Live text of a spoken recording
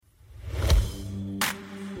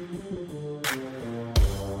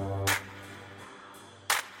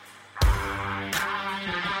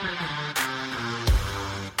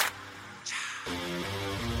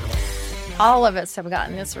All of us have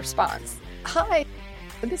gotten this response. Hi,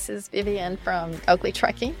 this is Vivian from Oakley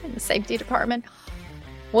Trucking in the safety department.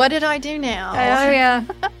 What did I do now? Oh, yeah.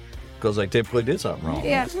 Because they typically did something wrong.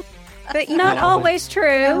 Yeah. But not always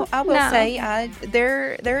true. I will say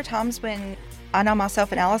there are times when I know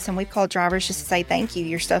myself and Allison, we've called drivers just to say thank you.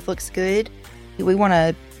 Your stuff looks good. We want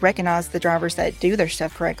to recognize the drivers that do their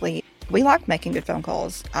stuff correctly. We like making good phone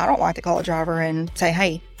calls. I don't like to call a driver and say,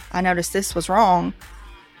 hey, I noticed this was wrong.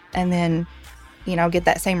 And then, get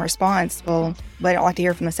that same response. Well, they don't like to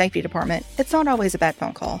hear from the safety department. It's not always a bad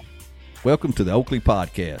phone call. Welcome to the Oakley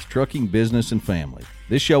Podcast, Trucking, Business, and Family.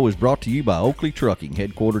 This show is brought to you by Oakley Trucking,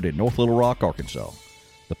 headquartered in North Little Rock, Arkansas.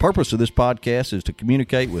 The purpose of this podcast is to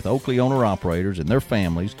communicate with Oakley owner-operators and their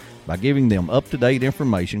families by giving them up-to-date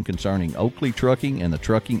information concerning Oakley Trucking and the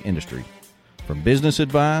trucking industry, from business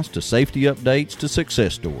advice to safety updates to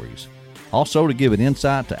success stories. Also to give an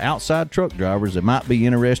insight to outside truck drivers that might be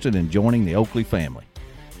interested in joining the Oakley family.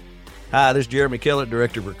 Hi, this is Jeremy Kellett,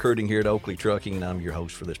 Director of Recruiting here at Oakley Trucking, and I'm your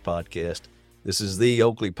host for this podcast. This is the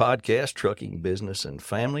Oakley Podcast, Trucking, Business, and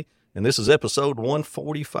Family, and this is episode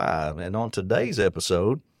 145. And on today's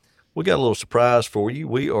episode, we got a little surprise for you.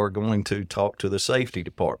 We are going to talk to the safety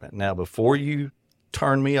department. Now, before you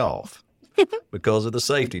turn me off because of the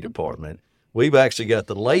safety department, we've actually got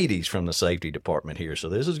the ladies from the safety department here, so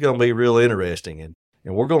this is going to be real interesting, and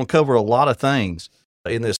we're going to cover a lot of things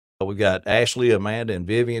in this. We've got Ashley, Amanda, and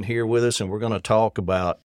Vivian here with us, and we're going to talk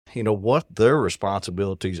about, what their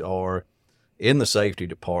responsibilities are in the safety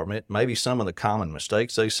department, maybe some of the common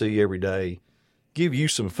mistakes they see every day, give you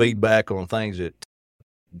some feedback on things that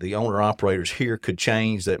the owner-operators here could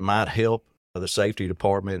change that might help the safety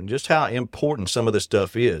department, and just how important some of this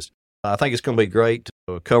stuff is. I think it's going to be great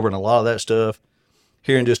covering a lot of that stuff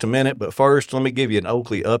here in just a minute, but first, let me give you an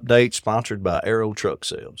Oakley update sponsored by Aero Truck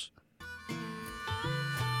Sales.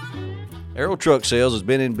 Aero Truck Sales has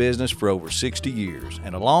been in business for over 60 years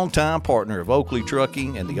and a longtime partner of Oakley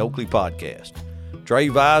Trucking and the Oakley Podcast. Trey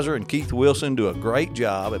Visor and Keith Wilson do a great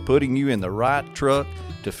job at putting you in the right truck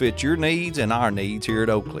to fit your needs and our needs here at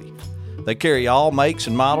Oakley. They carry all makes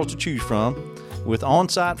and models to choose from with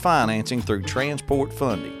on-site financing through transport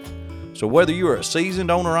funding. So whether you are a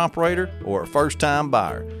seasoned owner-operator or a first-time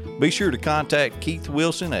buyer, be sure to contact Keith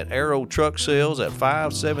Wilson at Aero Truck Sales at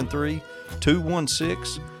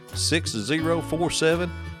 573-216-6047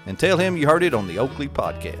 and tell him you heard it on the Oakley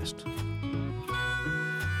Podcast.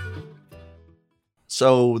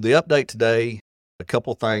 So the update today, a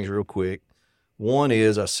couple things real quick. One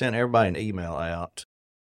is I sent everybody an email out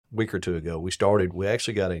a week or two ago. We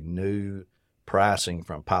actually got a new pricing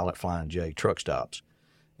from Pilot Flying J Truck Stops,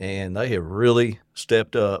 and they have really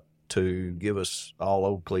stepped up to give us all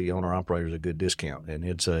Oakley owner-operators a good discount. And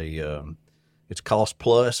it's cost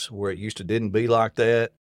plus, where it used to didn't be like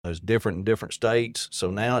that. It's different in different states. So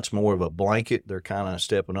now it's more of a blanket. They're kind of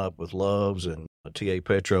stepping up with Loves and TA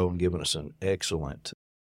Petro and giving us an excellent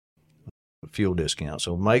fuel discount.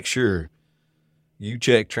 So make sure you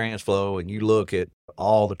check TransFlow and you look at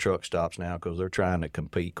all the truck stops now, because they're trying to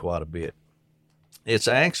compete quite a bit. It's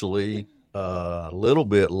actually a little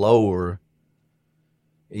bit lower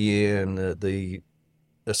in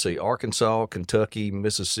Arkansas, Kentucky,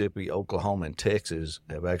 Mississippi, Oklahoma, and Texas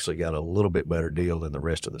have actually got a little bit better deal than the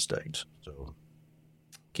rest of the states. So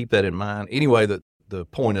keep that in mind. Anyway, the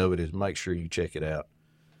point of it is make sure you check it out,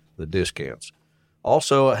 the discounts.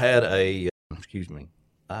 Also, I had a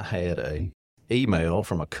email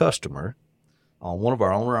from a customer on one of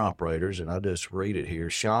our owner-operators, and I just read it here.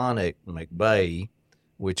 Sean at McBay,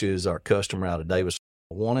 which is our customer out of Davis,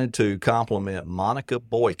 wanted to compliment Monica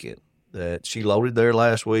Boykin that she loaded there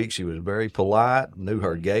last week. She was very polite, knew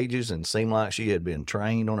her gauges, and seemed like she had been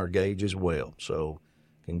trained on her gauges well. So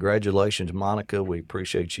congratulations, Monica. We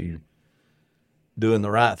appreciate you doing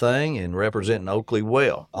the right thing and representing Oakley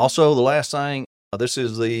well. Also, the last thing, this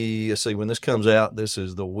is when this comes out, this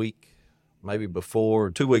is the week, maybe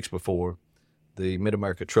before, 2 weeks before the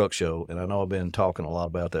Mid-America Truck Show. And I know I've been talking a lot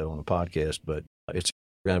about that on the podcast, but we're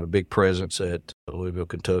going to have a big presence at Louisville,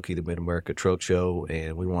 Kentucky, the Mid-America Truck Show,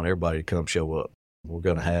 and we want everybody to come show up. We're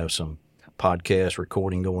going to have some podcast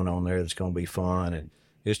recording going on there that's going to be fun. And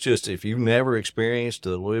it's just, if you've never experienced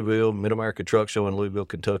the Louisville Mid-America Truck Show in Louisville,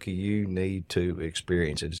 Kentucky, you need to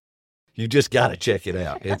experience it. You just got to check it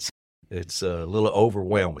out. It's a little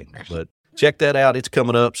overwhelming, but check that out. It's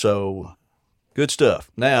coming up, so good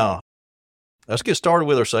stuff. Now, let's get started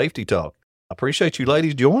with our safety talk. I appreciate you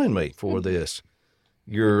ladies joining me for this.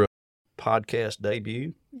 Your podcast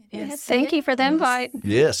debut. Yes, thank you for the invite.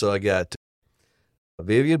 Yeah, so I got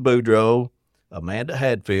Vivian Boudreau, Amanda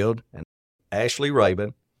Hadfield, and Ashley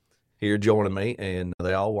Rabin here joining me, and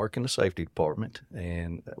they all work in the safety department.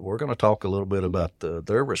 And we're going to talk a little bit about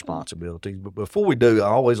their responsibilities. But before we do, I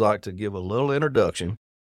always like to give a little introduction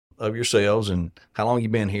of yourselves and how long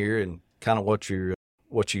you've been here and kind of what you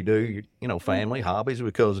do, family, hobbies,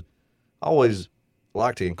 because I always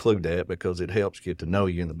like to include that because it helps get to know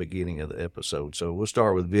you in the beginning of the episode. So we'll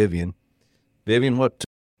start with Vivian. Vivian,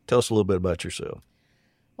 tell us a little bit about yourself.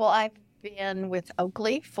 Well, I've been with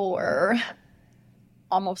Oakley for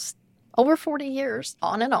almost over 40 years,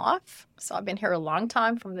 on and off. So I've been here a long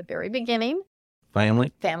time from the very beginning.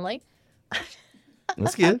 Family.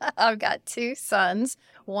 That's good. I've got 2 sons.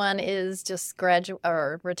 One is just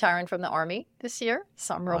retiring from the Army this year,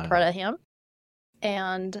 so I'm real proud of him.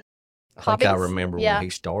 And I think I remember when he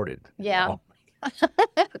started. Yeah.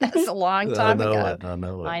 That's a long time ago. I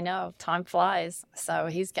know it. I know. Time flies. So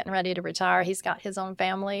he's getting ready to retire. He's got his own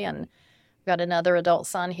family, and we've got another adult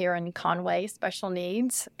son here in Conway, special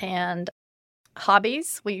needs. And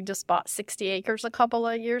hobbies, we just bought 60 acres a couple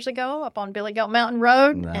of years ago up on Billy Goat Mountain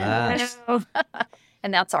Road. Nice.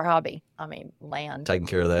 And that's our hobby. I mean, land. Taking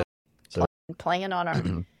care of that. So playing on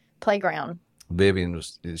our playground. Vivian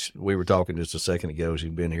we were talking just a second ago. She's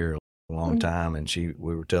been here a long time, and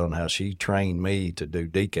we were telling how she trained me to do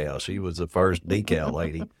decals. She was the first decal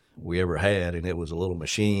lady we ever had, and it was a little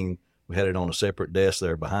machine. We had it on a separate desk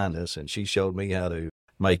there behind us, and she showed me how to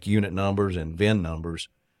make unit numbers and VIN numbers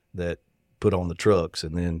that put on the trucks.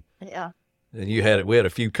 And then and we had a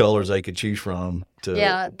few colors they could choose from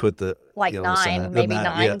to put the like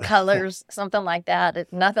nine colors, something like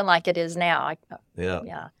that. Nothing like it is now.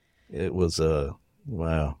 It was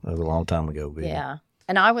wow, that was a long time ago, Vivian. Yeah.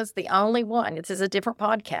 And I was the only one. This is a different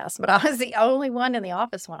podcast, but I was the only one in the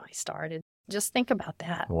office when I started. Just think about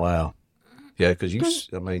that. Wow. Yeah, because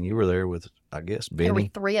you were there with, I guess, Benny.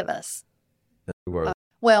 There were 3 of us.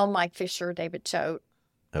 Mike Fisher, David Choate,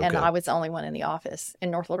 and I was the only one in the office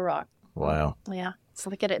in North Little Rock. Wow. Yeah. So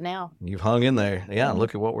look at it now. You've hung in there. Yeah,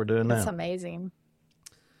 look at what we're doing now. It's amazing.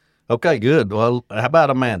 Okay, good. Well, how about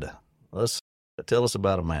Amanda? Tell us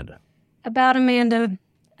about Amanda. About Amanda.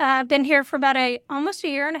 I've been here for about almost a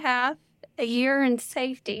year and a half, a year in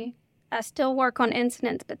safety. I still work on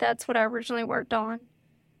incidents, but that's what I originally worked on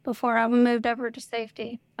before I moved over to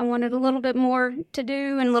safety. I wanted a little bit more to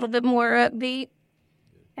do and a little bit more upbeat,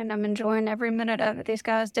 and I'm enjoying every minute of it. These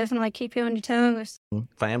guys definitely keep you on your toes.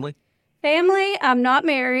 Family, I'm not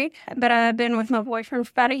married, but I've been with my boyfriend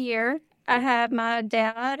for about a year. I have my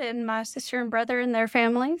dad and my sister and brother and their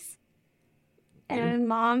families. And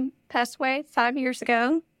Mom passed away 5 years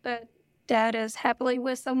ago, but Dad is happily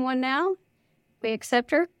with someone now. We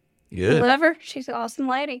accept her. Good. We love her. She's an awesome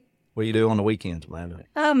lady. What do you do on the weekends, Amanda?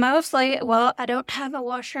 Mostly, I don't have a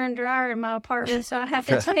washer and dryer in my apartment, so I have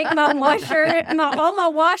to take my all my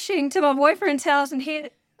washing to my boyfriend's house, and he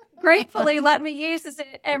gratefully let me use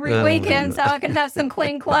it every weekend so I can have some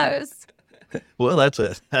clean clothes. Well, if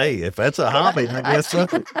that's a hobby, I guess so.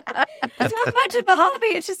 It's not much of a hobby.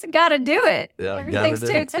 It's just got to do it. Yeah, everything's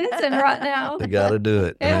too expensive right now. You got to do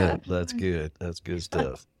it. Yeah, that's good. That's good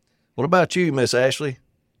stuff. What about you, Miss Ashley?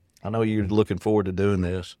 I know you're looking forward to doing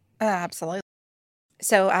this. Absolutely.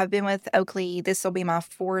 So I've been with Oakley. This will be my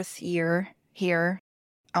 4th year here.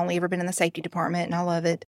 I've only ever been in the safety department, and I love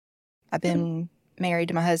it. I've been married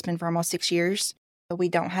to my husband for almost 6 years. We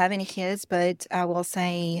don't have any kids, but I will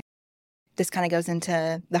say this kind of goes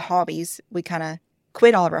into the hobbies. We kind of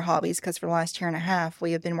quit all of our hobbies because for the last year and a half,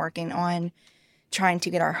 we have been working on trying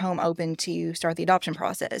to get our home open to start the adoption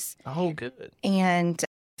process. Oh, good. And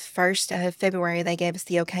 1st of February, they gave us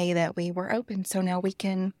the okay that we were open. So now we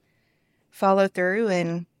can follow through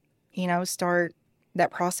and, start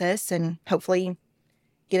that process and hopefully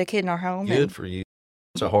get a kid in our home. Good for you.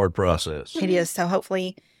 It's a hard process. It is. So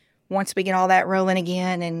hopefully once we get all that rolling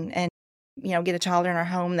again and get a child in our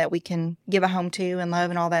home that we can give a home to and love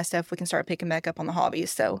and all that stuff, we can start picking back up on the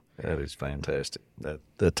hobbies. So that is fantastic.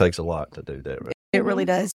 That takes a lot to do that. Right? It really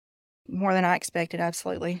does. More than I expected.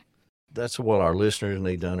 Absolutely. That's what our listeners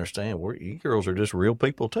need to understand. You girls are just real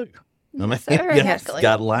people too. I mean,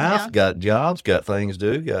 got life, got jobs, got things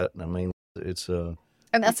to do. It's And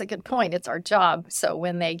that's a good point. It's our job. So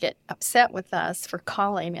when they get upset with us for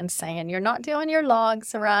calling and saying, you're not doing your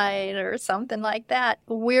logs right or something like that,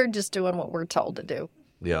 we're just doing what we're told to do.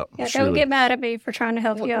 Yeah. Don't get mad at me for trying to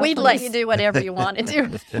help you out. We'd let you do whatever you want to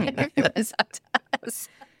do. Sometimes.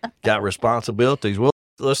 Got responsibilities. Well,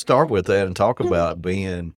 let's start with that and talk about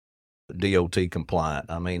being DOT compliant.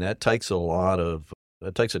 I mean, that takes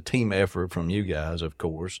a team effort from you guys, of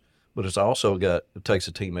course. But it takes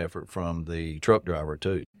a team effort from the truck driver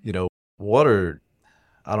too. What are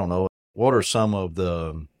some of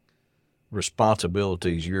the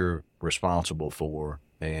responsibilities you're responsible for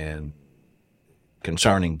and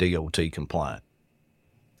concerning DOT compliant?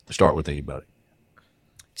 Start with anybody.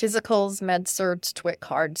 Physicals, med certs, TWIC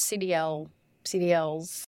cards,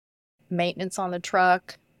 CDLs, maintenance on the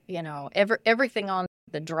truck, everything on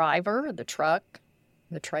the driver, the truck,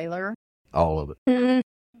 the trailer. All of it. Mm-hmm.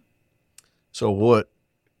 So what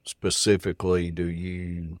specifically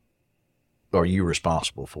are you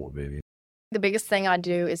responsible for, Vivian? The biggest thing I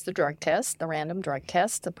do is the drug test, the random drug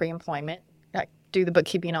test, the pre-employment. I do the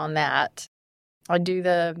bookkeeping on that. I do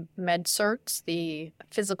the med certs, the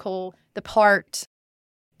physical, the part.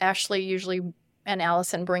 Ashley usually and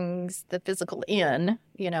Allison brings the physical in,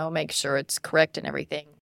 make sure it's correct and everything.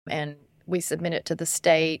 And we submit it to the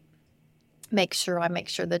state. I make sure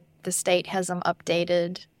that the state has them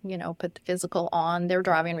updated, put the physical on their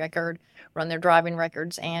driving record, run their driving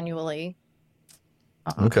records annually.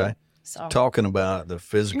 Okay. So talking about the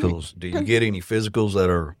physicals, do you get any physicals that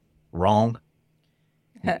are wrong?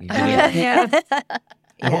 Yeah.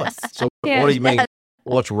 What? So Yeah. what do you mean?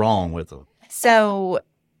 What's wrong with them? So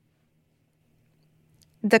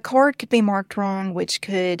the card could be marked wrong, which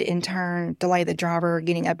could in turn delay the driver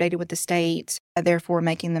getting updated with the state, therefore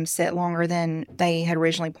making them sit longer than they had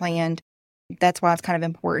originally planned. That's why it's kind of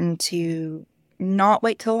important to not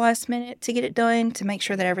wait till the last minute to get it done, to make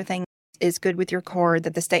sure that everything is good with your card,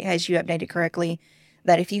 that the state has you updated correctly,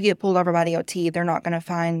 that if you get pulled over by DOT, they're not going to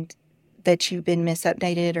find that you've been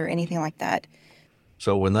misupdated or anything like that.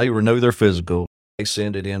 So when they renew their physical, they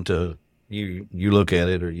send it into you look at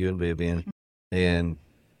it, or you and Vivian, and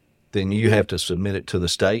then you have to submit it to the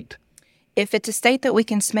state? If it's a state that we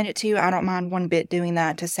can submit it to, I don't mind one bit doing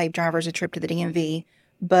that to save drivers a trip to the DMV.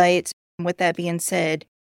 But with that being said,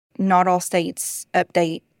 not all states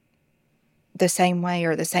update the same way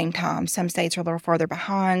or the same time. Some states are a little farther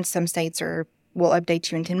behind. Some states will update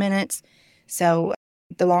you in 10 minutes. So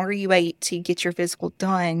the longer you wait to get your physical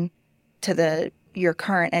done to your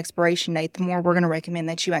current expiration date, the more we're going to recommend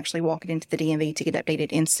that you actually walk it into the DMV to get updated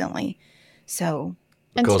instantly. So,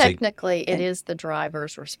 and technically, it is the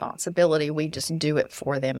driver's responsibility. We just do it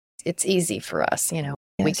for them. It's easy for us,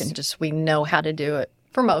 Yes. We know how to do it.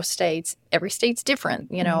 For most states, every state's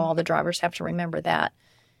different. All the drivers have to remember that.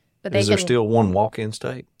 But Is there still one walk-in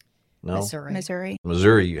state? No. Missouri.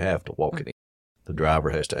 Missouri. You have to walk it in. The driver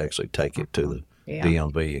has to actually take it to the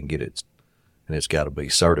DMV and get it, and it's got to be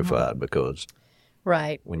certified because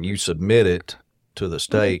Right. when you submit it to the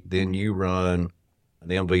state, then you run an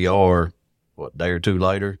MVR, a day or two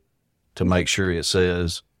later, to make sure it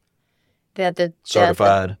says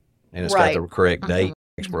certified, and it's got the correct date,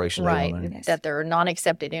 expiration date on Right. That they're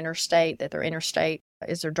non-accepted interstate, that their interstate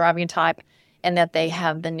is their driving type, and that they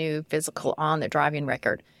have the new physical on their driving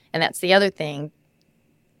record. And that's the other thing.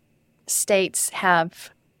 States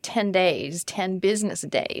have 10 business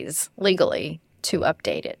days legally to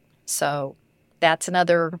update it. So that's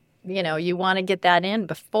another, you want to get that in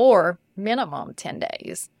before minimum 10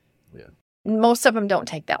 days. Yeah. Most of them don't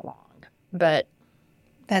take that long, but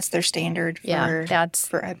That's their standard for, that's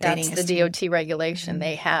for updating. That's the DOT regulation.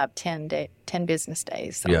 They have 10 business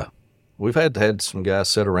days. So. Yeah. We've had some guys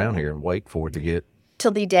sit around here and wait for it to get.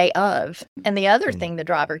 Till the day of. And the other thing the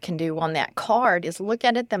driver can do on that card is look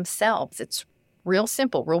at it themselves. It's real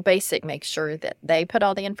simple, real basic. Make sure that they put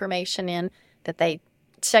all the information in, that they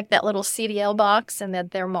check that little CDL box, and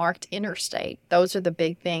that they're marked interstate. Those are the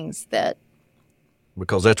big things that.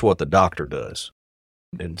 Because that's what the doctor does.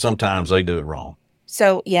 And sometimes they do it wrong.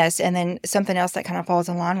 So, yes, and then something else that kind of falls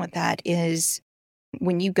in line with that is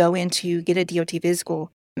when you go in to get a DOT physical,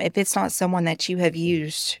 if it's not someone that you have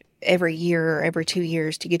used every year or every 2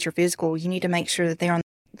 years to get your physical, you need to make sure that they're on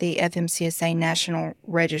the FMCSA National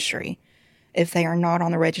Registry. If they are not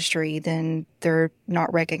on the registry, then they're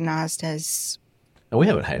not recognized as... And we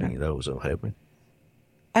haven't had any of those, though, have we?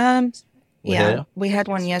 Yeah, we had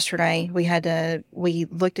one yesterday. We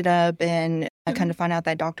looked it up, and I come to find out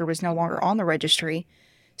that doctor was no longer on the registry.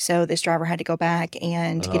 So this driver had to go back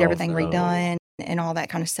and get everything redone and all that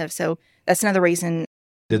kind of stuff. So that's another reason.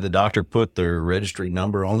 Did the doctor put their registry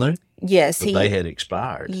number on there? Yes. They had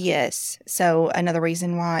expired. Yes. So another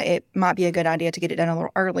reason why it might be a good idea to get it done a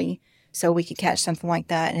little early so we could catch something like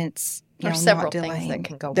that. And it's, There's several things that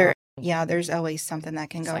can go wrong. Yeah, there's always something that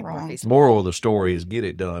can go wrong. Moral of the story is get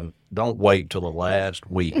it done. Don't wait till the last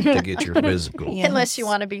week to get your physical. Yes. Unless you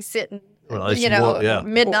want to be sitting, Well,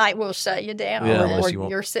 midnight will shut you down, Yeah, or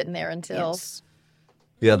you're sitting there until. Yes.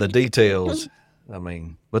 Yeah, the details.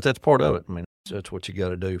 But that's part of it. That's what you got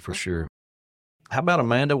to do for sure. How about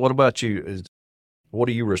Amanda? What about you? What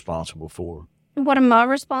are you responsible for? What am I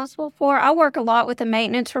responsible for? I work a lot with the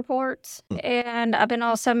maintenance reports, and I've been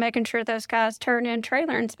also making sure those guys turn in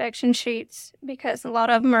trailer inspection sheets because a lot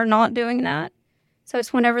of them are not doing that. So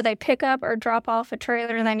it's whenever they pick up or drop off a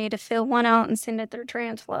trailer, they need to fill one out and send it through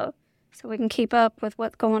TransFlow so we can keep up with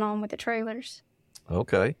what's going on with the trailers.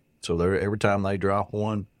 Okay. So every time they drop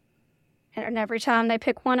one. And every time they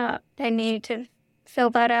pick one up, they need to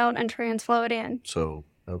fill that out and TransFlow it in. So,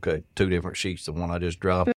 okay, 2 different sheets. The one I just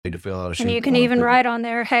dropped, I need to fill out a sheet. And you can even write on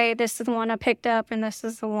there, hey, this is the one I picked up and this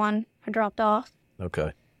is the one I dropped off.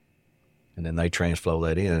 Okay. And then they TransFlow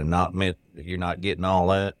that in, and not meant you're not getting all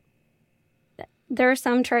that. There are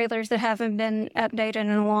some trailers that haven't been updated in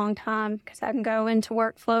a long time because I can go into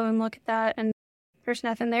workflow and look at that, and there's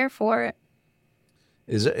nothing there for it.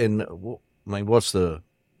 Is it? And I mean, what's the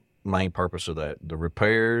main purpose of that? The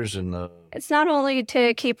repairs and the. It's not only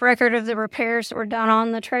to keep record of the repairs that were done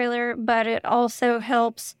on the trailer, but it also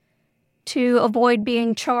helps to avoid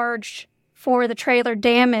being charged for the trailer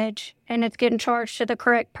damage, and it's getting charged to the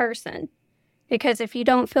correct person. Because if you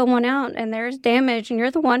don't fill one out and there's damage and you're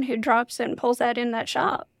the one who drops it and pulls that in that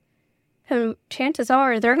shop, then chances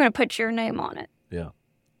are they're going to put your name on it. Yeah.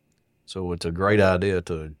 So it's a great idea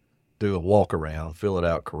to do a walk around, fill it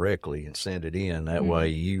out correctly, and send it in. That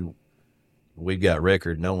way we've got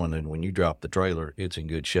record knowing that when you drop the trailer, it's in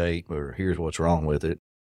good shape, or here's what's wrong with it.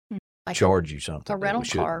 Like charge you something. A rental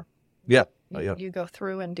car. Yeah. You go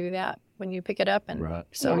through and do that when you pick it up. And right.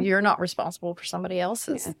 So you're not responsible for somebody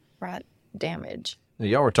else's Right. damage. Now,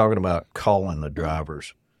 y'all were talking about calling the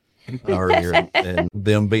drivers earlier and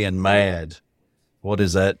them being mad. What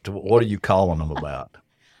is that? What are you calling them about?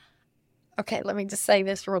 Okay, let me just say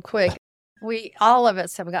this real quick. All of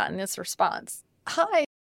us have gotten this response. Hi,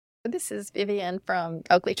 this is Vivian from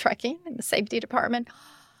Oakley Trucking in the safety department.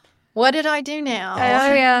 What did I do now?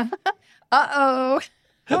 Oh, yeah. Uh-oh.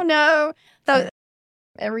 Oh, no. So,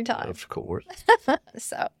 every time. Of course.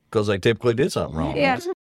 So. Because they typically did something wrong. Yeah.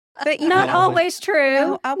 But Not always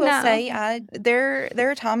true. I will say, there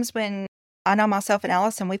are times when I know myself and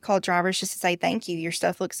Allison, we've called drivers just to say thank you. Your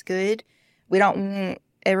stuff looks good. We don't want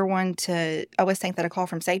everyone to always think that a call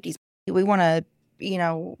from safety. We want to,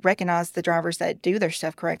 recognize the drivers that do their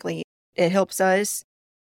stuff correctly. It helps us,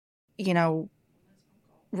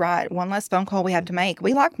 right. One less phone call we have to make.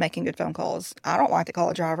 We like making good phone calls. I don't like to call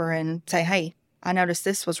a driver and say, hey, I noticed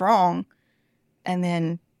this was wrong. And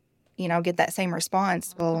then, get that same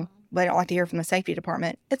response. Well, they don't like to hear from the safety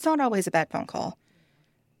department. It's not always a bad phone call.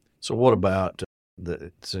 So what about,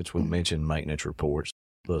 since we mentioned maintenance reports,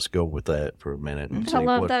 let's go with that for a minute. And I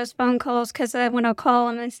love those phone calls because when I call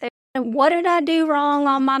them and say, what did I do wrong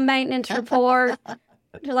on my maintenance report?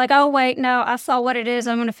 They're like, oh, wait, no, I saw what it is.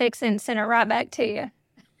 I'm going to fix it and send it right back to you.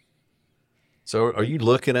 So are you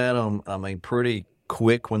looking at them, pretty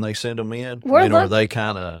quick when they send them in?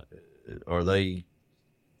 Are they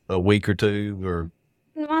a week or two or?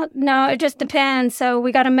 Well, no, it just depends. So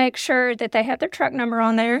we got to make sure that they have their truck number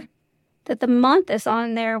on there, that the month is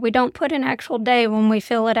on there. We don't put an actual day when we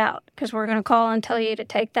fill it out because we're going to call and tell you to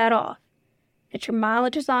take that off. That your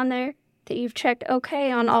mileage is on there, that you've checked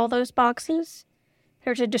okay on all those boxes.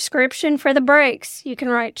 There's a description for the brakes. You can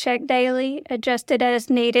write check daily, adjusted as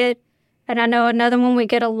needed. And I know another one we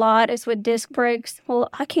get a lot is with disc brakes. Well,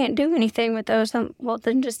 I can't do anything with those. Well,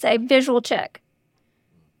 then just say visual check.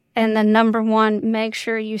 And then number 1, make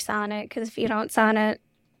sure you sign it, because if you don't sign it,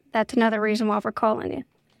 that's another reason why we're calling you.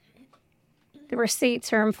 The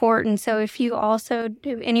receipts are important. So if you also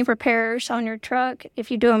do any repairs on your truck,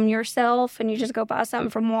 if you do them yourself and you just go buy something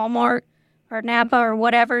from Walmart or Napa or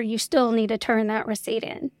whatever, you still need to turn that receipt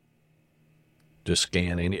in. Just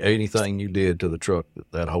scan anything you did to the truck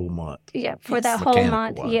that whole month. Yeah, for that whole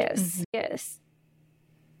month. Wise. Yes, yes.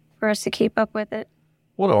 For us to keep up with it.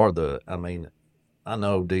 What are I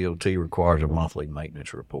know DOT requires a monthly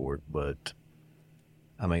maintenance report, but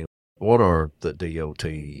what are the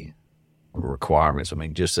DOT requirements?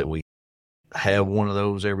 Just that we have one of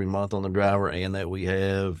those every month on the driver and that we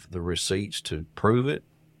have the receipts to prove it.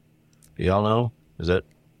 Y'all know? Is that?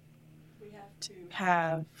 We have to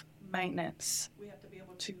have maintenance. We have to be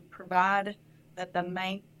able to provide that the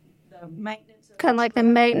maintenance. Kind of like the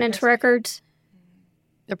maintenance records.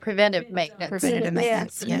 The preventive maintenance. Preventative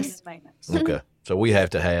maintenance, yes. Okay. So we have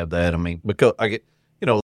to have that. Because I get,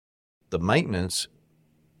 the maintenance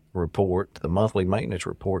report, the monthly maintenance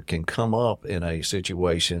report can come up in a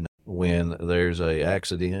situation when there's a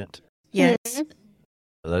accident. Yes.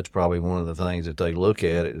 That's probably one of the things that they look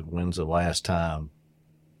at is when's the last time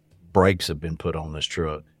brakes have been put on this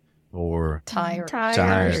truck or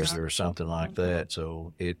tires or something like that.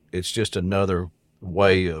 So it's just another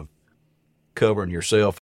way of covering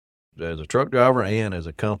yourself as a truck driver and as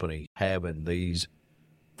a company, having these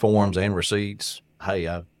forms and receipts. Hey,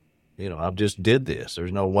 I just did this.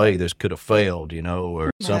 There's no way this could have failed,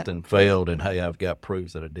 or something failed, and hey, I've got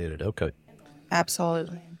proof that I did it. Okay.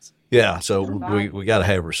 Absolutely. Yeah, so we got to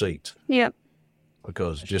have receipts. Yep.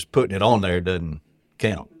 Because just putting it on there doesn't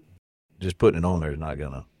count. Just putting it on there is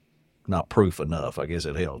not proof enough. I guess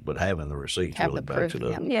it helps, but having the receipts Have really the backs proof, it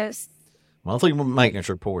up. yeah. Yes. Monthly maintenance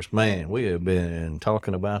reports, man, we have been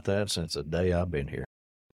talking about that since the day I've been here.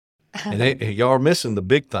 And y'all are missing the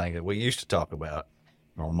big thing that we used to talk about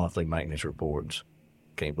on monthly maintenance reports.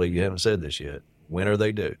 Can't believe you haven't said this yet. When are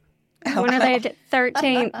they due? When are they at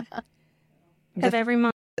 13th of every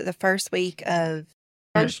month? The first week of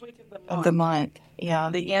First week of the month. Yeah.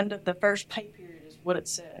 The end of the first pay period is what it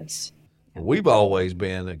says. We've always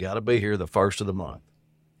been, got to be here the first of the month.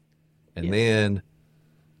 And then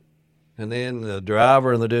the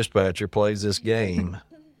driver and the dispatcher plays this game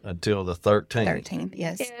until the 13th. 13th,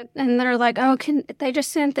 yes. Yeah, and they're like, oh, they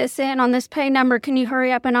just sent this in on this pay number. Can you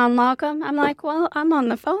hurry up and unlock them? I'm like, well, I'm on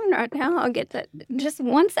the phone right now. I'll get that. Just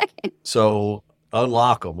 1 second. So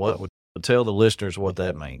unlock them. Tell the listeners what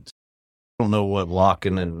that means. I don't know what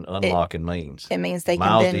locking and unlocking means. It means they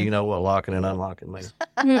Miles, can do then, you know what locking and unlocking means?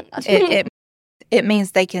 it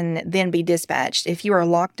means they can then be dispatched. If you are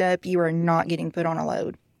locked up, you are not getting put on a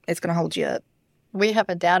load. It's going to hold you up. We have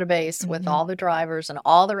a database with all the drivers and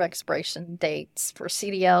all their expiration dates for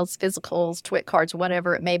CDLs, physicals, TWIC cards,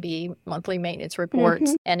 whatever it may be, monthly maintenance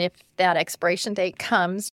reports. And if that expiration date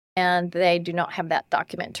comes and they do not have that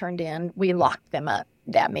document turned in, we lock them up.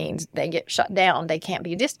 That means they get shut down. They can't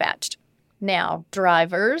be dispatched. Now,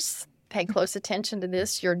 drivers, pay close attention to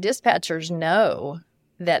this. Your dispatchers know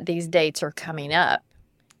that these dates are coming up,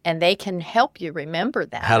 and they can help you remember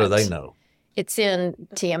that. How do they know? It's in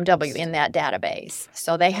TMW, in that database.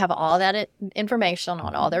 So they have all that information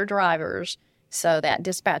on all their drivers, so that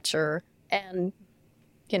dispatcher, and,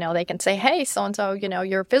 they can say, hey, so-and-so,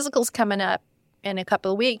 your physical's coming up in a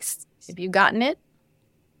couple of weeks. Have you gotten it?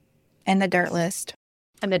 And the dirt list.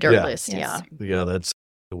 And the dirt list, Yes. Yeah,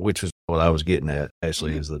 which is what I was getting at,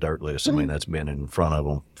 actually, is the dirt list. I mean, that's been in front of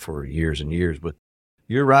them for years and years. But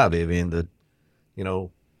you're right, Vivian, that,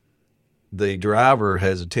 the driver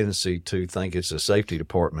has a tendency to think it's the safety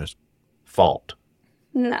department's fault,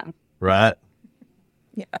 No. right?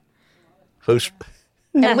 Yeah.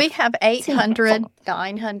 And we have 800,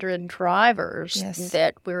 900 drivers Yes.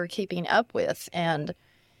 that we're keeping up with. And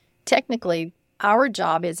technically, our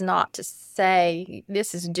job is not to say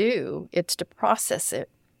this is due. It's to process it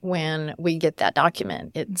when we get that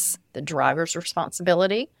document. It's the driver's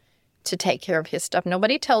responsibility to take care of his stuff.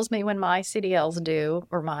 Nobody tells me when my CDL's due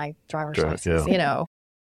or my driver's license,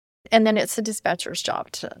 And then it's the dispatcher's job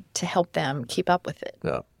to help them keep up with it.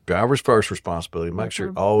 Yeah. Driver's first responsibility. Make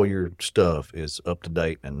sure all your stuff is up to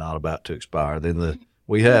date and not about to expire. Then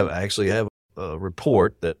we actually have a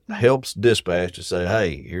report that helps dispatch to say,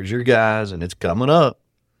 hey, here's your guys and it's coming up.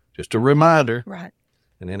 Just a reminder. Right.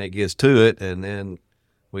 And then it gets to it, and then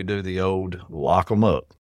we do the old lock them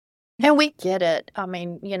up. And we get it. I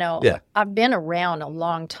mean, Yeah. I've been around a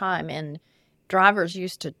long time, and drivers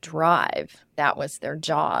used to drive. That was their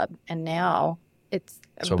job. And now it's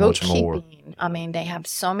So much more. bookkeeping. I mean, they have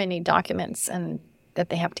so many documents and that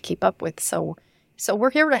they have to keep up with. So we're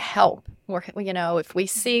here to help. If we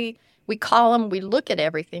see, we call them, we look at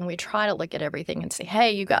everything. We try to look at everything and say,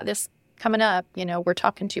 hey, you got this coming up. We're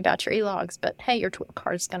talking to you about your e-logs, but hey, your TWIC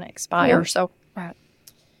card's going to expire. Right.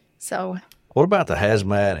 So What about the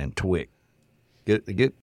hazmat and TWIC?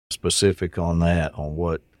 Get specific on that, on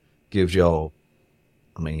what gives y'all,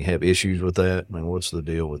 you have issues with that? What's the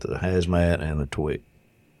deal with the hazmat and the TWIC?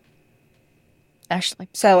 Ashley.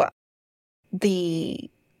 So the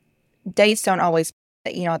dates don't always,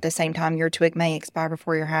 at the same time. Your TWIC may expire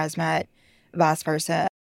before your hazmat, vice versa.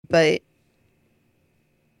 But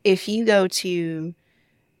if you go to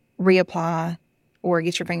reapply or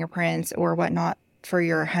get your fingerprints or whatnot for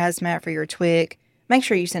your hazmat, for your TWIC, make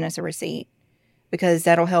sure you send us a receipt, because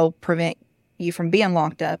that'll help prevent you from being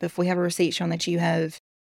locked up. If we have a receipt showing that you have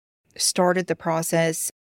started the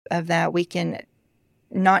process of that, we can,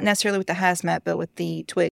 not necessarily with the hazmat, but with the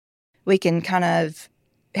TWIC, we can kind of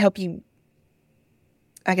help you,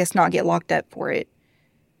 I guess, not get locked up for it.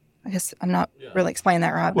 I guess I'm not really explaining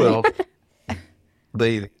that right. Well,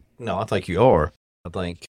 no, I think you are. I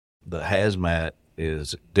think the hazmat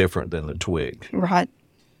is different than the TWIC. Right.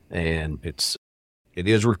 And it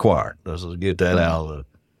is required. Let's get that out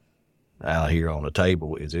of here on the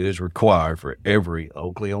table. It is required for every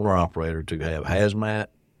Oakley owner-operator to have hazmat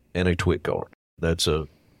and a TWIC card. That's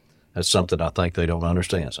something I think they don't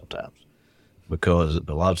understand sometimes. because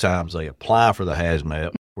a lot of times they apply for the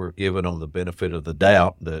hazmat. We're giving them the benefit of the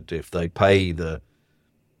doubt that if they pay the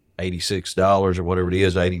 $86 or whatever it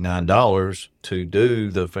is, $89 to do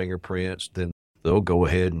the fingerprints, then they'll go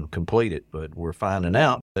ahead and complete it. But we're finding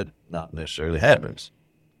out that not necessarily happens.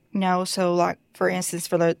 No, so like for instance,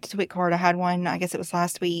 for the TWIC card, I had one, I guess it was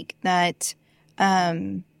last week, that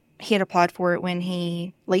he had applied for it when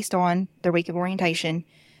he leased on the week of orientation.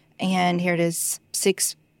 And here it is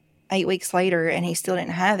 8 weeks later, and he still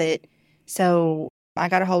didn't have it. So I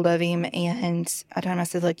got a hold of him, and I told him, I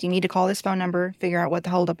said, look, you need to call this phone number, figure out what the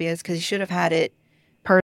holdup is, because he should have had it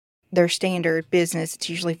per their standard business. It's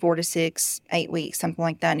usually 4 to 6, 8 weeks, something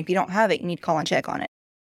like that. And if you don't have it, you need to call and check on it.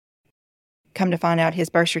 Come to find out, his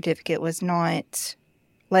birth certificate was not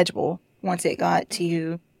legible once it got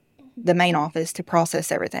to the main office to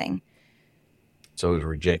process everything. So it was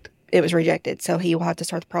rejected. It was rejected. So he will have to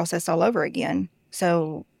start the process all over again.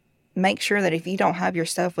 So make sure that if you don't have your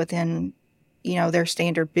stuff within, their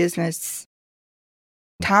standard business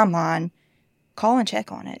timeline, call and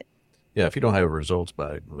check on it. Yeah, if you don't have results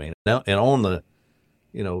back, now, and on the,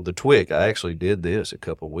 the TWIC, I actually did this a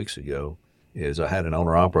couple of weeks ago, is I had an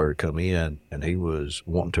owner-operator come in, and he was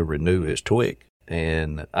wanting to renew his TWIC.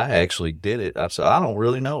 And I actually did it. I said, I don't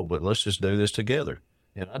really know, but let's just do this together.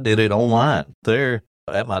 And I did it online there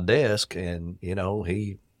at my desk, and,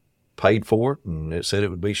 he paid for it, and it said it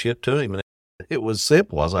would be shipped to him. And it was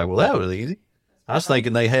simple. I was like, well, that was easy. I was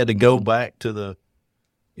thinking they had to go back to the,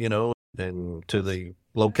 and to the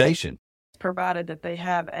location. Provided that they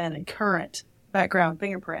have a current background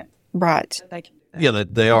fingerprint. Right. That they can do that. Yeah,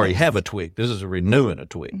 they already have a TWIC. This is a renewing a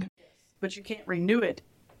TWIC. But you can't renew it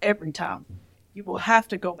every time. You will have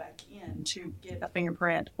to go back in to get a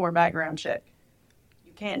fingerprint or a background check.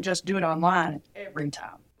 You can't just do it online every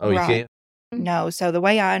time. Oh, you Right. can't? No. So the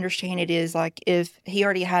way I understand it is, like, if he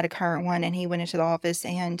already had a current one and he went into the office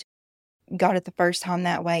and got it the first time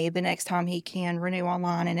that way, the next time he can renew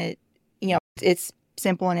online, and it's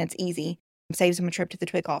simple and it's easy. It saves him a trip to the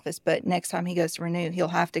TWIC office. But next time he goes to renew, he'll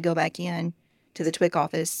have to go back in to the TWIC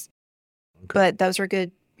office. Okay. But those are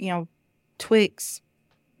good, TWICs.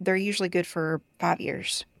 They're usually good for 5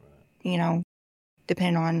 years,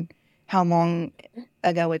 depending on how long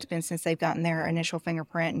ago it's been since they've gotten their initial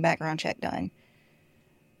fingerprint and background check done.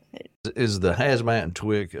 Is the hazmat and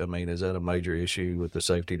TWIC, is that a major issue with the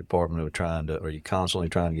safety department are you constantly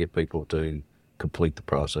trying to get people to complete the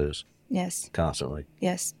process? Yes. Constantly.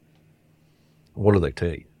 Yes. What do they tell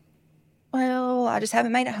you? Well, I just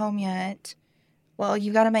haven't made it home yet. Well,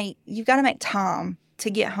 you've got to make time to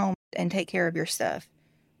get home and take care of your stuff.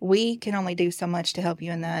 We can only do so much to help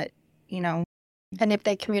you in that, And if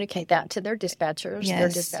they communicate that to their dispatchers, their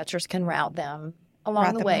Yes. dispatchers can route them along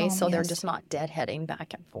Route the them way home, so they're yes. just not deadheading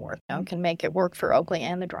back and forth. Can make it work for Oakley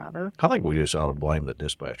and the driver. I think we just ought to blame the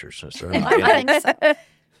dispatchers since they're I think so.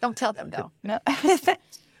 Don't tell them, though. No.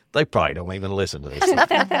 They probably don't even listen to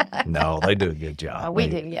this. No, they do a good job. We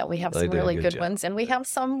do, yeah. We have they some do a really good good job. ones, and we have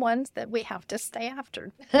some ones that we have to stay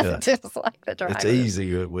after, Yeah. just like the driver. It's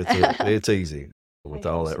easy it's easy with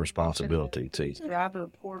all that responsibility. It's easy. Driver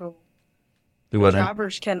portal. Do what now?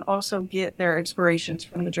 Drivers can also get their expirations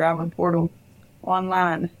from the driver portal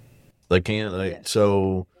online They can. Yes.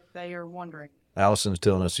 So if they are wondering. Allison's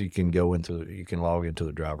telling us you can log into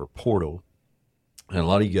the driver portal, and a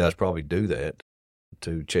lot of you guys probably do that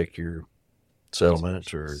to check your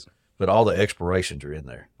settlements but all the expirations are in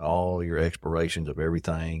there. All your expirations of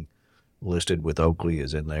everything listed with Oakley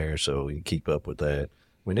is in there, so you keep up with that.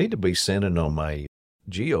 We need to be sending them a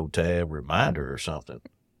geotab reminder or something.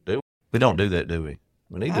 We don't do that, do we?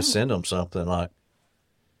 We need to send them something like,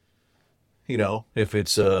 if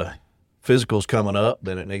it's physicals coming up,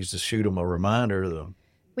 then it needs to shoot them a reminder.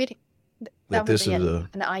 That would this be is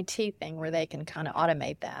an IT thing where they can kind of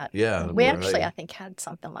automate that. Yeah, We right. actually, I think, had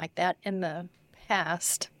something like that in the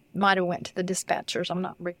past. Might have went to the dispatchers.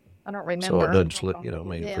 I don't remember. So it doesn't slip, if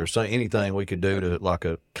Yeah. there's anything we could do to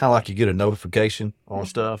kind of like you get a notification on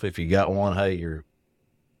stuff. If you got one, hey, your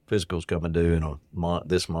physical's coming due in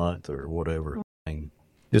this month or whatever.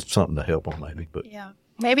 Just something to help them maybe. But Yeah.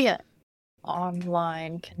 Maybe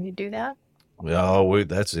online. Can you do that? no,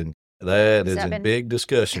 that is that in been- big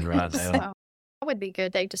discussion right now. So, that would be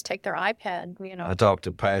good. They just take their iPad, I talked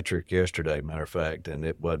to Patrick yesterday, matter of fact, and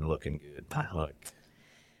it wasn't looking good. Like,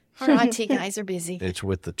 Our IT guys are busy. it's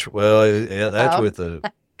with that's Oh. with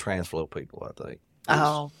the Transflow people, I think.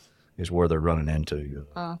 Oh. Is where they're running into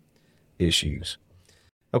Oh. issues.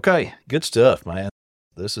 Okay, good stuff, man.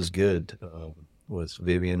 This is good with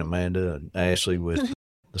Vivian, Amanda, and Ashley with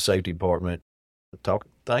the safety department.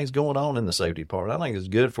 Things going on in the safety department. I think it's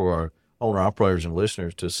good for our owner operators and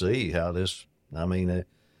listeners to see how this I mean,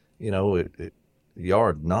 you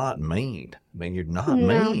are not mean. I mean, you're not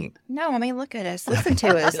No. mean. No, I mean, look at us. Listen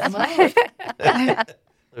to us.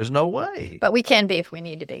 There's no way. But we can be if we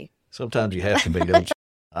need to be. Sometimes you have to be, don't you?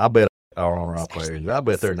 I bet our owner operators, I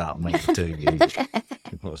bet they're not mean to you.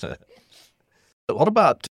 What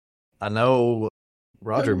about, I know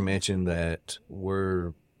Roger mentioned that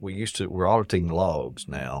we're auditing logs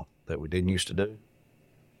now that we didn't used to do.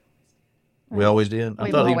 We always did? I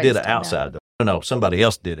We've thought he always did it done outside. No, somebody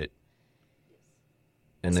else did it.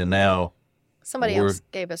 And then now Somebody We're- else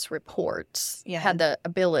gave us reports, Yeah. had the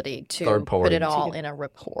ability to Third put party. it all in a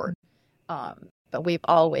report. But we've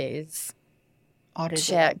always Audited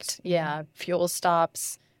checked, fuel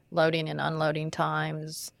stops, loading and unloading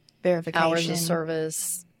times, verification. hours of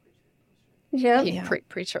service, Yep. Yeah.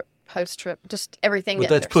 pre-trip, post-trip, just everything. But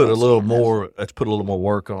that that's they're put a supposed to little have. more. That's put a little more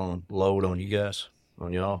work on load on you guys,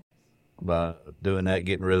 on y'all, by doing that,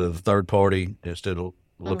 getting rid of the third party instead of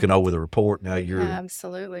looking over the report. Now you're,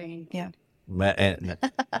 Absolutely. and,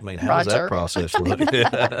 I mean, how does that Roger. process look?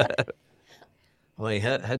 I mean,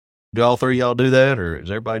 how, do all three of y'all do that, or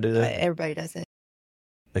does everybody do that? Everybody does it.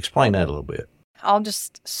 Explain that a little bit. I'll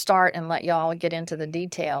just start and let y'all get into the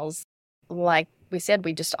details. Like we said,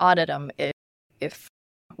 we just audit them. If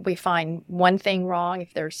we find one thing wrong,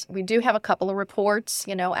 we do have a couple of reports,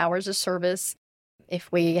 hours of service. If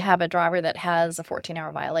we have a driver that has a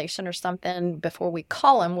 14-hour violation or something, before we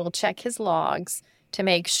call him, we'll check his logs to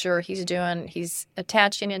make sure he's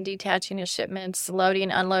attaching and detaching his shipments, loading,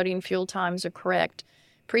 unloading, fuel times are correct.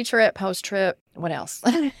 Pre-trip, post-trip, what else?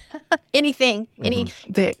 Anything,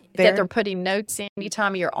 that they're putting notes in.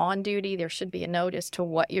 Anytime you're on duty, there should be a note as to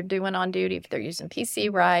what you're doing on duty, if they're using PC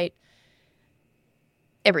right,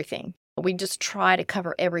 everything. We just try to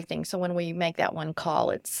cover everything. So when we make that one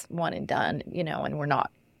call, it's one and done, and we're not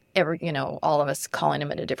ever, all of us calling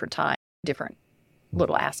them at a different time, different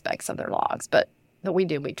little aspects of their logs. But we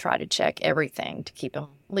try to check everything to keep them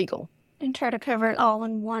legal. And try to cover it all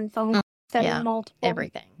in one phone instead Yeah, of multiple.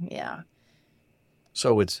 Everything, yeah.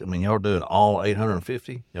 So y'all doing all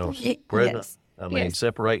 850? Y'all spreading Yes. it? I mean, Yes.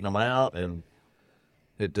 separating them out, and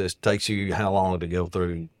it just takes you how long to go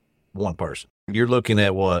through one person? You're looking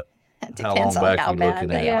at what? It How depends long on back how you bad looking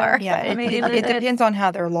they at? are. Yeah, I mean, it depends on how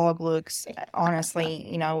their log looks.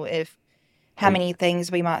 Honestly, if how many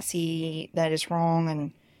things we might see that is wrong,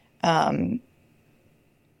 and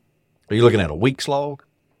Are you looking at a week's log?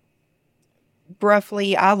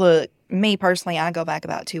 roughly, me personally, I go back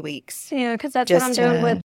about 2 weeks. Yeah, because that's what I'm Just, doing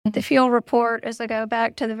with the fuel report is I go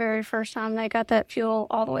back to the very first time they got that fuel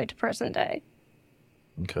all the way to present day.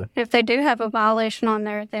 Okay. If they do have a violation on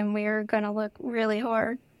there, then we're going to look really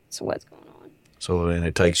hard. So what's going on? So then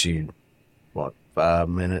it takes you, 5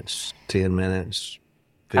 minutes, 10 minutes?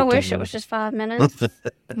 I 15 wish it was minutes? just 5 minutes.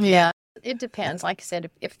 Yeah. It depends. Like I said,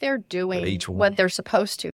 if they're doing Each one. what they're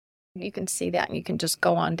supposed to, you can see that and you can just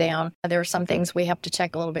go on down. There are some things we have to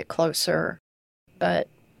check a little bit closer. But,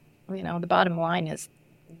 the bottom line is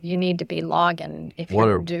you need to be logging if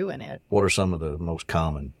you're doing it. What are some of the most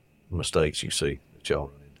common mistakes you see that y'all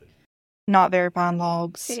run into? Not verifying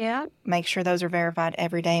logs. Yeah. Make sure those are verified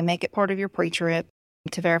every day. Make it part of your pre-trip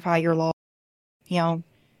to verify your log.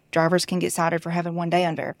 Drivers can get cited for having one day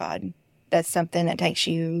unverified. That's something that takes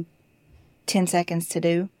you 10 seconds to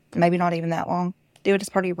do, maybe not even that long. Do it as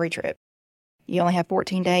part of your pre-trip. You only have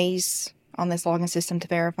 14 days on this logging system to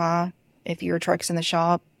verify. If your truck's in the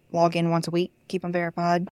shop, log in once a week, keep them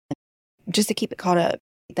verified. Just to keep it caught up,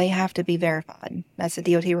 they have to be verified. That's a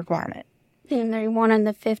DOT requirement. And they're wanting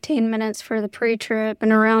the 15 minutes for the pre-trip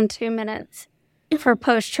and around 2 minutes for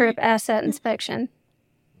post-trip asset inspection.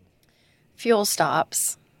 Fuel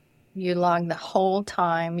stops. You log the whole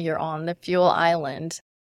time you're on the fuel island.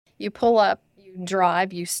 You pull up, you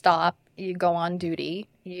drive, you stop, you go on duty.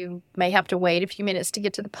 You may have to wait a few minutes to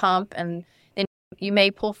get to the pump, and then you may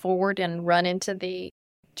pull forward and run into the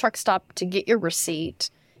truck stop to get your receipt,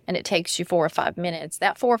 and it takes you 4 or 5 minutes.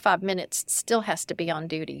 That 4 or 5 minutes still has to be on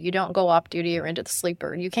duty. You don't go off duty or into the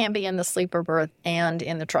sleeper. You can't be in the sleeper berth and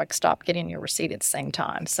in the truck stop getting your receipt at the same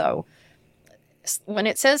time. So when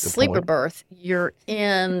it says Good sleeper point. berth, you're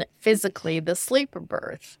in physically the sleeper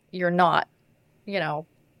berth. You're not,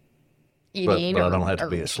 eating. But I don't have to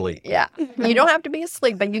be asleep. Yeah. You don't have to be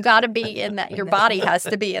asleep, but you got to be in that. Your body has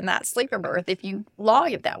to be in that sleeper berth if you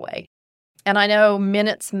log it that way. And I know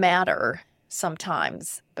minutes matter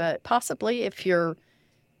sometimes, but possibly if you're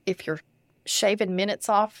shaving minutes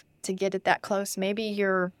off to get it that close, maybe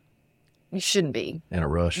you shouldn't be. In a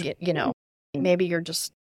rush. Maybe you're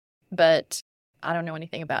just. But I don't know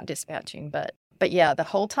anything about dispatching, but yeah, the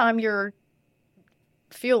whole time you're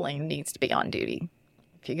fueling needs to be on duty.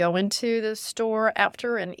 If you go into the store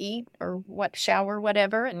after and eat or shower,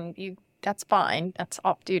 whatever, and that's fine. That's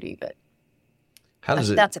off duty, but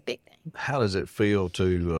that's a big thing. How does it feel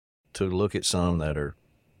to look at some that are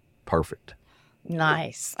perfect?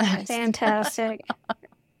 Nice. Fantastic.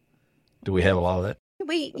 Do we have a lot of that?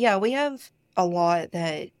 We have a lot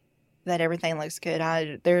that everything looks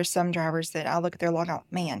good. There's some drivers that I look at their log,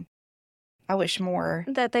 man, I wish more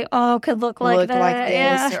That they all could look like that. like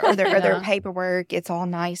this, Yeah. or their Yeah. paperwork. It's all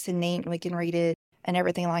nice and neat, and we can read it and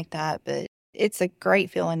everything like that. But it's a great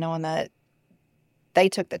feeling knowing that they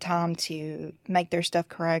took the time to make their stuff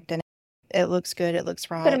correct, and it looks good. It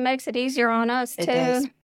looks right. But it makes it easier on us, It too. does.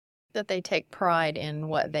 That they take pride in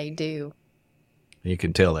what they do. You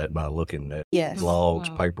can tell that by looking at Yes, logs,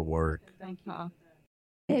 Wow. paperwork. Thank you.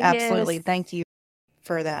 absolutely. Yes. Thank you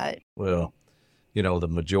for that. Well, the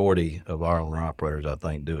majority of our owner-operators, I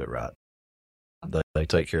think, do it right. They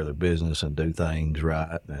take care of their business and do things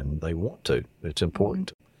right, and they want to. It's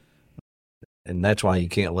important. And that's why you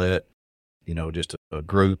can't let, just a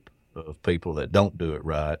group of people that don't do it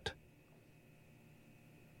right,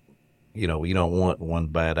 you don't want one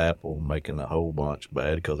bad apple making a whole bunch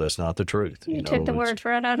bad, because that's not the truth. You took the words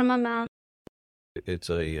right out of my mouth. It's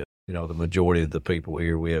the majority of the people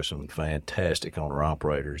here, we have some fantastic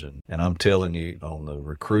owner-operators, and I'm telling you, on the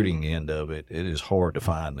recruiting end of it, it is hard to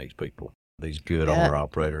find these people. These good Yeah.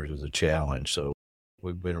 owner-operators is a challenge. So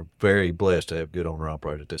we've been very blessed to have good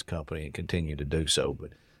owner-operators at this company and continue to do so. But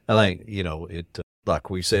I think, it like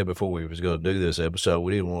we said before we was going to do this episode,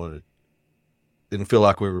 we didn't feel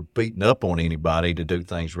like we were beating up on anybody to do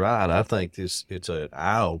things right. I think it's an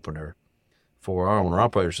eye-opener for our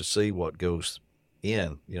owner-operators to see what goes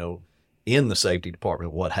in the safety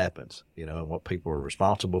department, what happens, and what people are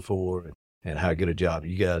responsible for, and how good a job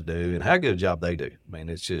you guys do and how good a job they do. I mean,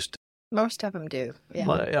 it's just, Most of them do. Yeah.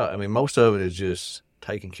 I mean, most of it is just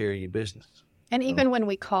taking care of your business. And even when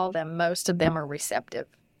we call them, most of them are receptive.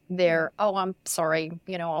 They're, oh, I'm sorry,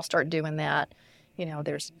 I'll start doing that.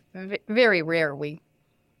 There's very rare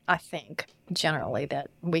I think, generally, that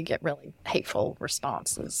we get really hateful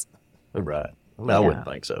responses. Right. I mean, I wouldn't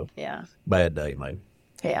think so. Yeah. Bad day, maybe.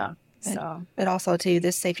 Yeah. So, But also, too,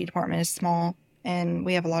 this safety department is small, and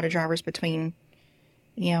we have a lot of drivers between,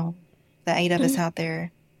 the 8 of us out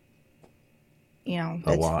there.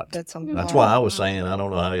 A lot. That's a That's lot. why I was saying, I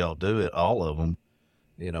don't know how y'all do it, all of them,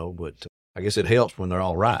 but I guess it helps when they're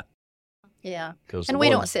all right. yeah. 'Cause And the we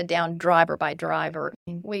don't ones- sit down driver by driver.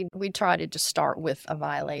 We try to just start with a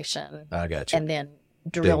violation I got you. and then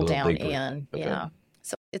Dig a drill little down deeper. in. Okay. Yeah.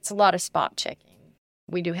 So it's a lot of spot checking.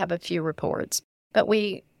 We do have a few reports, but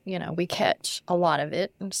we catch a lot of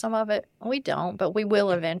it, and some of it we don't, but we will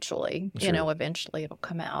eventually. Sure. Eventually it'll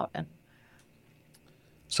come out, and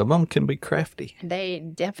Some of them can be crafty. they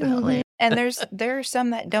definitely. And there are some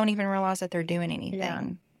that don't even realize that they're doing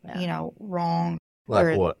anything, Yeah. wrong. Like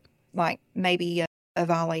Or- what? Like maybe a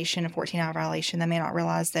violation, a 14-hour violation. They may not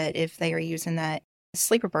realize that if they are using that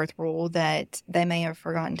sleeper berth rule, that they may have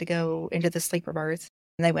forgotten to go into the sleeper berth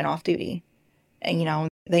and they went off duty. And,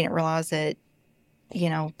 they didn't realize that,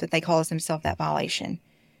 that they caused themselves that violation.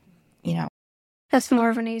 That's more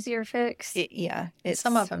of an easier fix. It's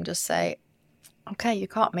Some of them just say, "Okay, you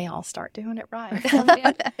caught me. I'll start doing it right."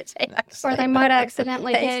 Yeah. Actually, Or they might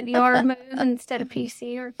accidentally hit your move instead of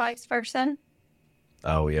PC or vice versa.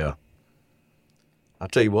 Oh, yeah. I'll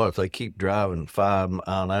tell you what, if they keep driving 5 miles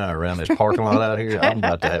an hour around this parking lot out here, I'm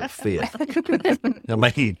about to have a fit. I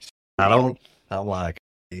mean, I'm like,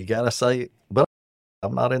 you got to say it, but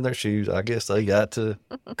I'm not in their shoes. I guess they got to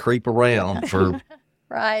creep around for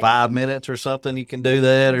right. 5 minutes or something. You can do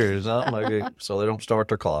that or something like that, so they don't start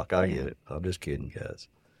their clock. I get it. I'm just kidding, guys.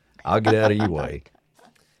 I'll get out of your way.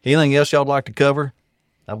 Anything else y'all would like to cover?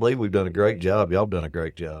 I believe we've done a great job. Y'all have done a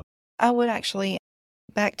great job. I would actually,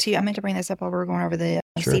 I meant to bring this up while we were going over the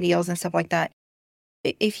Sure. CDLs and stuff like that.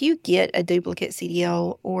 If you get a duplicate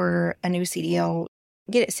CDL or a new CDL,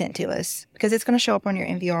 get it sent to us because it's going to show up on your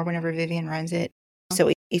MVR whenever Vivian runs it.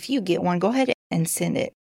 So if you get one, go ahead and send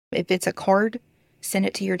it. If it's a card, send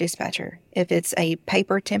it to your dispatcher. If it's a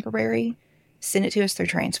paper temporary, send it to us through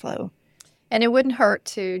TransFlow. And it wouldn't hurt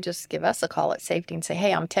to just give us a call at safety and say,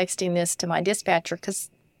 "Hey, I'm texting this to my dispatcher," because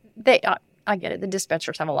I get it. The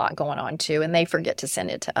dispatchers have a lot going on too, and they forget to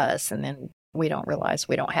send it to us, and then we don't realize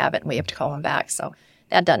we don't have it, and we have to call them back. So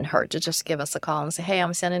that doesn't hurt to just give us a call and say, "Hey,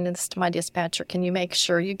 I'm sending this to my dispatcher. Can you make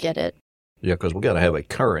sure you get it?" Yeah, because we got to have a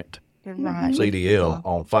current Right. CDL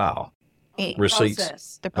on file. Receipts.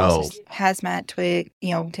 Process. The process, hazmat, twig,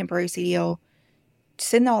 temporary CDL,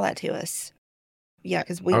 send all that to us. Yeah,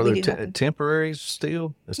 because we Are do there have temporaries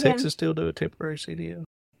still? Does Yeah. Texas still do a temporary CDL?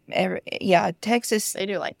 Texas, They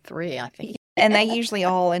do like 3, I think. and they usually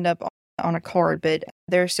all end up on a card, but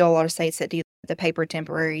there are still a lot of states that do the paper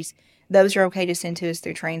temporaries. Those are okay to send to us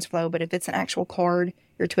through TransFlow, but if it's an actual card,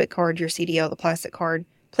 your TWIC card, your CDO, the plastic card,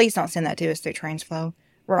 please don't send that to us through TransFlow.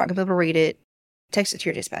 We're not going to be able to read it. Text it to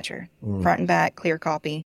your dispatcher, front and back, clear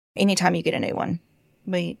copy, anytime you get a new one,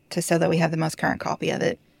 so that we have the most current copy of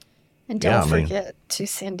it. And don't forget to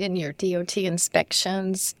send in your DOT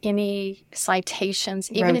inspections, any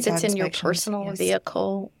citations, even if it's in your personal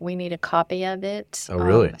vehicle, we need a copy of it. Oh,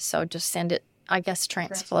 really? So just send it, I guess,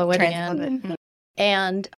 TransFlow it in.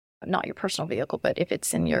 And not your personal vehicle, but if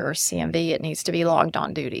it's in your CMV, it needs to be logged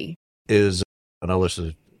on duty. I know this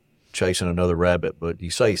is chasing another rabbit, but you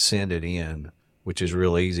say send it in, which is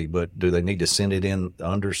real easy, but do they need to send it in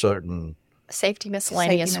under certain... Safety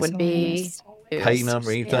miscellaneous would be... Pay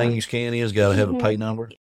number, anything you scan in has got to have a pay number?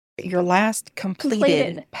 Your last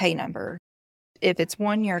completed pay number. If it's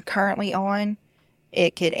one you're currently on,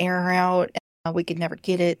 it could error out. We could never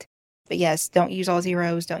get it. But yes, don't use all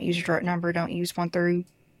zeros. Don't use your direct number. Don't use 1 through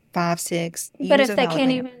 5, 6. But if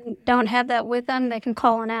they don't have that with them, they can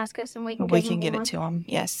call and ask us, and we can give it to them.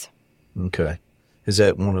 Yes. Okay. Is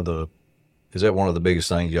that one of the biggest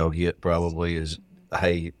things y'all get? Probably is,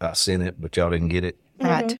 hey, I sent it, but y'all didn't get it.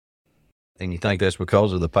 Right. And you think that's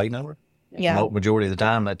because of the pay number? Yeah. Majority of the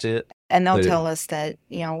time, that's it. And they'll tell us that,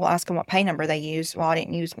 we'll ask them what pay number they use. Well, I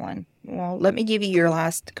didn't use one. Well, let me give you your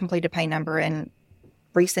last completed pay number and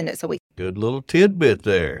resend it so we... Good little tidbit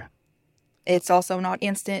there. It's also not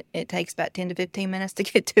instant. It takes about 10 to 15 minutes to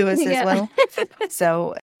get to us as well.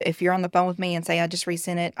 So if you're on the phone with me and say, I just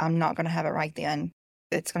resent it, I'm not going to have it right then.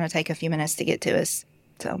 It's going to take a few minutes to get to us.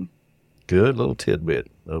 So good little tidbit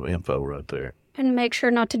of info right there. And make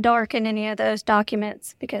sure not to darken any of those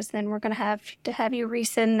documents, because then we're going to have you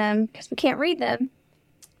resend them because we can't read them.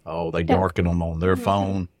 Oh, they darken them on their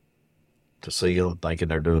phone to see them, thinking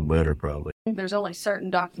they're doing better probably. There's only certain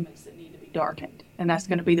documents that need to be darkened, and that's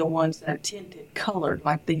going to be the ones that are tinted colored,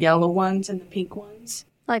 like the yellow ones and the pink ones.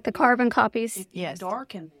 Like the carbon copies. If you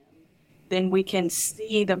darken them, then we can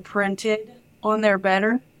see the printed on there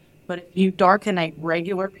better. But if you darken a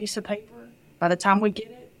regular piece of paper, by the time we get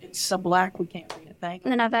it, it's so black we can't read a thing.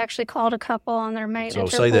 And then I've actually called a couple on their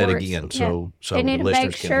maintenance So say reports. that again, so they need the to listeners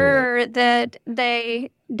make can sure that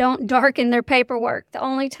they don't darken their paperwork. The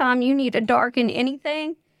only time you need to darken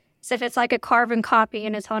anything is if it's like a carbon copy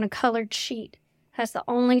and it's on a colored sheet. That's the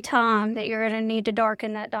only time that you're going to need to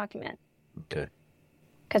darken that document. Okay.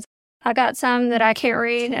 Because I got some that I can't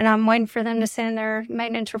read, and I'm waiting for them to send their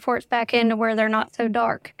maintenance reports back in to where they're not so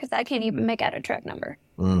dark, because I can't even make out a truck number.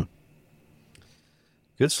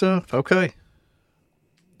 Good stuff. Okay.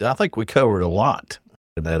 I think we covered a lot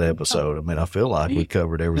in that episode. I mean, I feel like we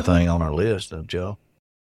covered everything on our list, don't y'all?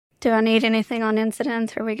 Do I need anything on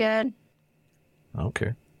incidents? Are we good? I don't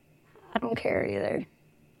care. I don't care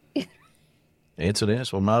either.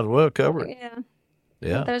 Incidents, we might as well cover it.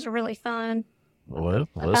 Yeah. Those are really fun. Well,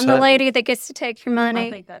 I'm the lady that gets to take your money.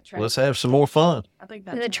 I think that let's have some more fun. I think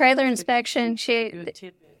that's the trailer inspection. Good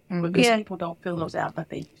tidbit, because people don't fill those out like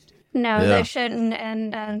they used to. No, they shouldn't.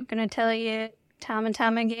 And I'm going to tell you time and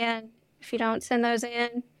time again, if you don't send those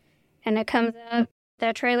in and it comes up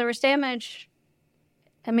that trailer was damaged,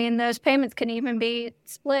 I mean, those payments can even be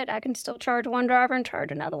split. I can still charge one driver and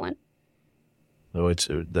charge another one. So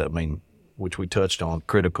which we touched on,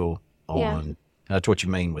 critical on, that's what you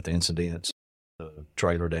mean with incidents,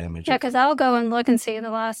 trailer damage. Yeah, because I'll go and look and see the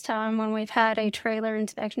last time when we've had a trailer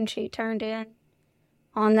inspection sheet turned in.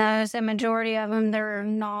 On those, a majority of them,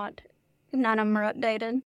 none of them are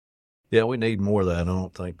updated. Yeah, we need more of that. I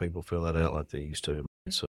don't think people fill that out like they used to.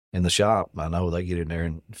 So in the shop, I know they get in there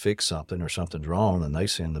and fix something or something's wrong, and they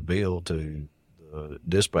send the bill to the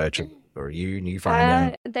dispatcher or you, and you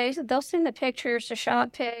find out. They'll send the pictures to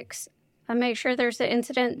shop pics. I make sure there's an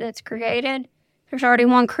incident that's created. If there's already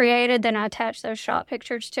one created, then I attach those shop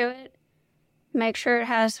pictures to it. Make sure it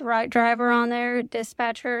has the right driver on there,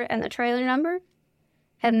 dispatcher, and the trailer number.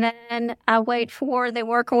 And then I wait for the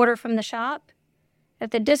work order from the shop.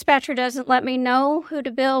 If the dispatcher doesn't let me know who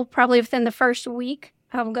to bill, probably within the first week,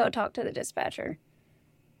 I will go talk to the dispatcher.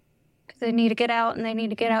 Because they need to get out, and they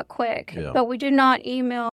need to get out quick. Yeah. But we do not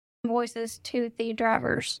email invoices to the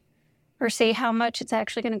drivers or see how much it's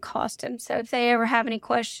actually going to cost them. So if they ever have any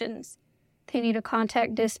questions, they need to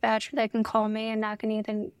contact dispatcher. They can call me, and I can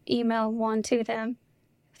even email one to them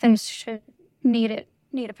if they should need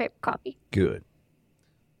a paper copy. Good.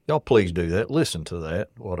 Y'all please do that. Listen to that,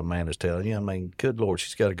 what Amanda's telling you. I mean, good Lord,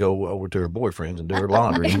 she's got to go over to her boyfriend's and do her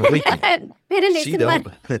laundry on the weekend.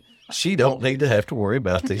 She don't need to have to worry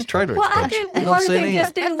about these trailer I expenses. do more than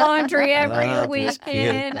just do laundry every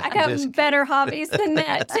weekend. I got better hobbies than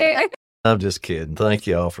that, too. I'm just kidding. Thank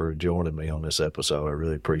y'all for joining me on this episode. I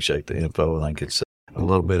really appreciate the info. I think it's a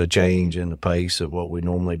little bit of change in the pace of what we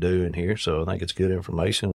normally do in here, so I think it's good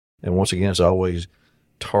information. And once again, it's always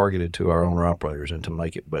targeted to our owner-operators and to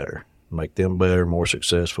make it better, make them better, more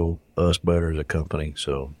successful, us better as a company.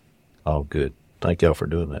 So all good. Thank y'all for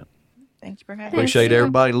doing that. Thank you for having me. Appreciate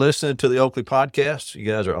everybody listening to the Oakley podcast. You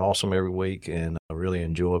guys are awesome every week, and I really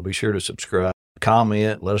enjoy it. Be sure to subscribe,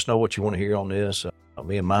 comment, let us know what you want to hear on this.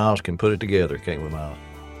 Me and Miles can put it together, can't we, Miles?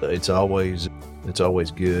 It's always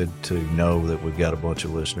good to know that we've got a bunch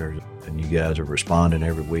of listeners, and you guys are responding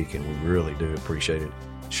every week, and we really do appreciate it.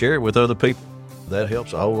 Share it with other people. That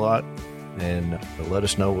helps a whole lot, and let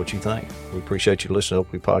us know what you think. We appreciate you listening to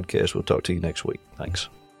Oakley Podcast. We'll talk to you next week. Thanks.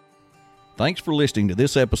 Thanks for listening to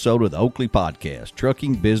this episode of the Oakley Podcast,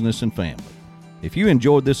 Trucking, Business, and Family. If you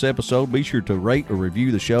enjoyed this episode, be sure to rate or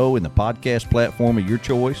review the show in the podcast platform of your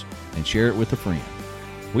choice and share it with a friend.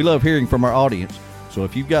 We love hearing from our audience, so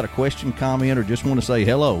if you've got a question, comment, or just want to say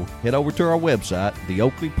hello, head over to our website,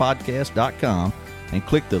 theoakleypodcast.com, and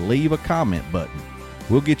click the Leave a Comment button.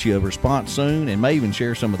 We'll get you a response soon and may even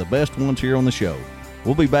share some of the best ones here on the show.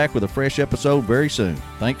 We'll be back with a fresh episode very soon.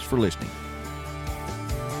 Thanks for listening.